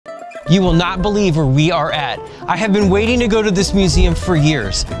You will not believe where we are at. I have been waiting to go to this museum for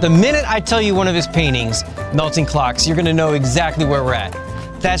years. The minute I tell you one of his paintings, Melting Clocks, you're gonna know exactly where we're at.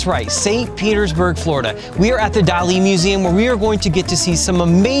 That's right, St. Petersburg, Florida. We are at the Dali Museum where we are going to get to see some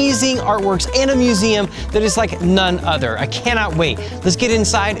amazing artworks and a museum that is like none other. I cannot wait. Let's get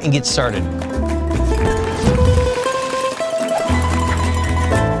inside and get started.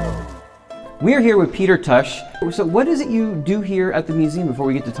 We are here with Peter Tush. So what is it you do here at the museum before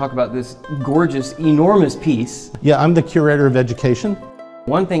we get to talk about this gorgeous, enormous piece? Yeah, I'm the curator of education.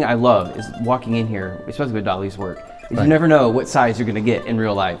 One thing I love is walking in here, especially with Dali's work, is you never know what size you're gonna get in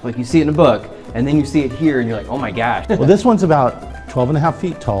real life. Like you see it in a book, and then you see it here and you're like, oh my gosh. Well, this one's about 12.5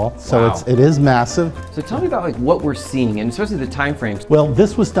 feet tall, so wow. it is massive. So tell me about like what we're seeing, and especially the time frames. Well,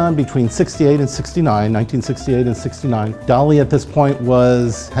 this was done between 68 and 69, 1968 and 69. Dali at this point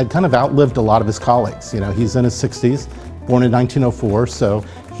had kind of outlived a lot of his colleagues. You know, he's in his 60s, born in 1904, so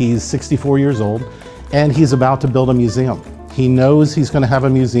he's 64 years old, and he's about to build a museum. He knows he's going to have a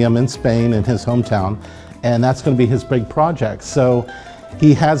museum in Spain, in his hometown, and that's going to be his big project. So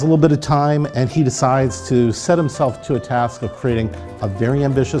he has a little bit of time, and he decides to set himself to a task of creating a very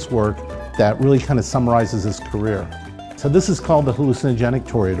ambitious work that really kind of summarizes his career. So this is called the Hallucinogenic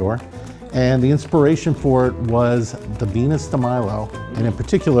Toreador, and the inspiration for it was the Venus de Milo, and in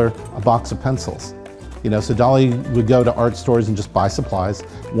particular, a box of pencils. You know, so Dali would go to art stores and just buy supplies.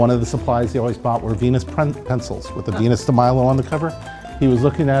 One of the supplies he always bought were Venus pencils with the Venus de Milo on the cover. He was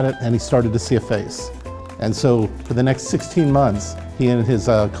looking at it and he started to see a face. And so for the next 16 months, he and his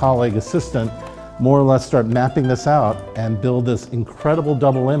colleague assistant more or less start mapping this out and build this incredible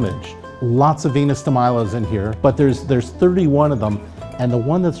double image. Lots of Venus de Milos in here, but there's 31 of them. And the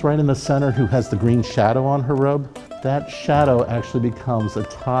one that's right in the center who has the green shadow on her robe, that shadow actually becomes a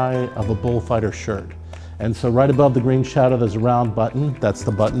tie of a bullfighter shirt. And so right above the green shadow, there's a round button. That's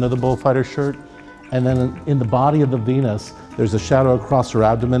the button of the bullfighter shirt. And then in the body of the Venus, there's a shadow across her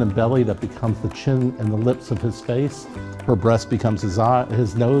abdomen and belly that becomes the chin and the lips of his face. Her breast becomes his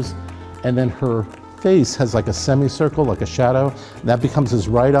nose. And then her face has like a semicircle, like a shadow. And that becomes his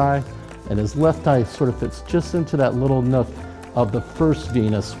right eye. And his left eye sort of fits just into that little nook of the first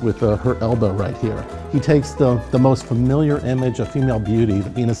Venus with her elbow right here. He takes the most familiar image of female beauty, the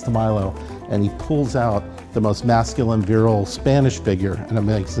Venus de Milo, and he pulls out the most masculine, virile Spanish figure, an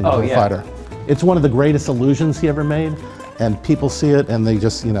amazing bullfighter. Yeah. It's one of the greatest illusions he ever made, and people see it and they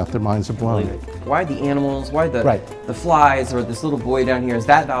just, you know, their minds are blown. Why the animals? Why the flies or this little boy down here? Is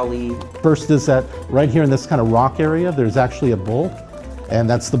that Dali? First is that right here in this kind of rock area, there's actually a bull, and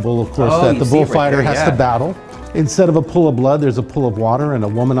that's the bull, of course, that the bullfighter right has to battle. Instead of a pool of blood, there's a pool of water and a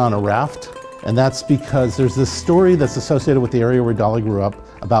woman on a raft. And that's because there's this story that's associated with the area where Dali grew up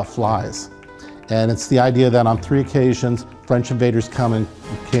about flies. And it's the idea that on 3 occasions, French invaders came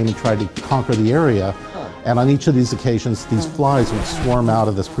and tried to conquer the area. And on each of these occasions, these flies would swarm out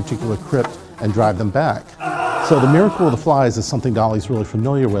of this particular crypt and drive them back. So the miracle of the flies is something Dali's really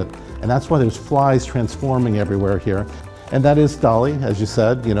familiar with. And that's why there's flies transforming everywhere here. And that is Dali, as you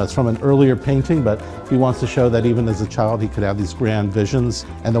said. You know, it's from an earlier painting, but he wants to show that even as a child, he could have these grand visions.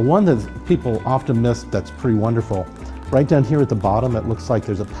 And the one that people often miss that's pretty wonderful, right down here at the bottom, it looks like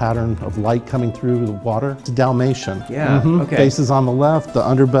there's a pattern of light coming through the water. It's a Dalmatian. Yeah, okay. Faces on the left, the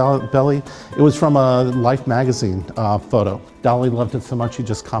underbelly. It was from a Life magazine photo. Dali loved it so much, he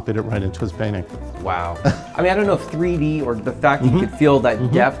just copied it right into his painting. Wow. I mean, I don't know if 3D or the fact you could feel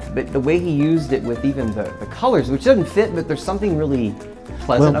that depth, but the way he used it with even the colors, which doesn't fit, but there's something really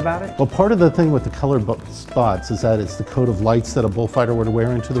pleasant about it. Well, part of the thing with the colored spots is that it's the coat of lights that a bullfighter would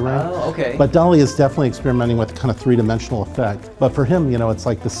wear into the ring. Oh, okay. But Dali is definitely experimenting with kind of 3-dimensional effect. But for him, you know, it's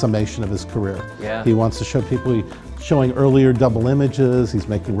like the summation of his career. Yeah. He wants to show people, showing earlier double images, he's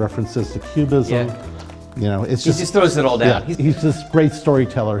making references to Cubism. Yeah. You know, it's he just throws it all down. Yeah, he's this great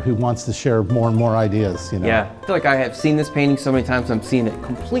storyteller who wants to share more and more ideas, you know. Yeah, I feel like I have seen this painting so many times, I'm seeing it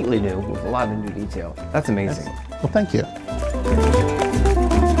completely new with a lot of new detail. That's amazing. Well, thank you.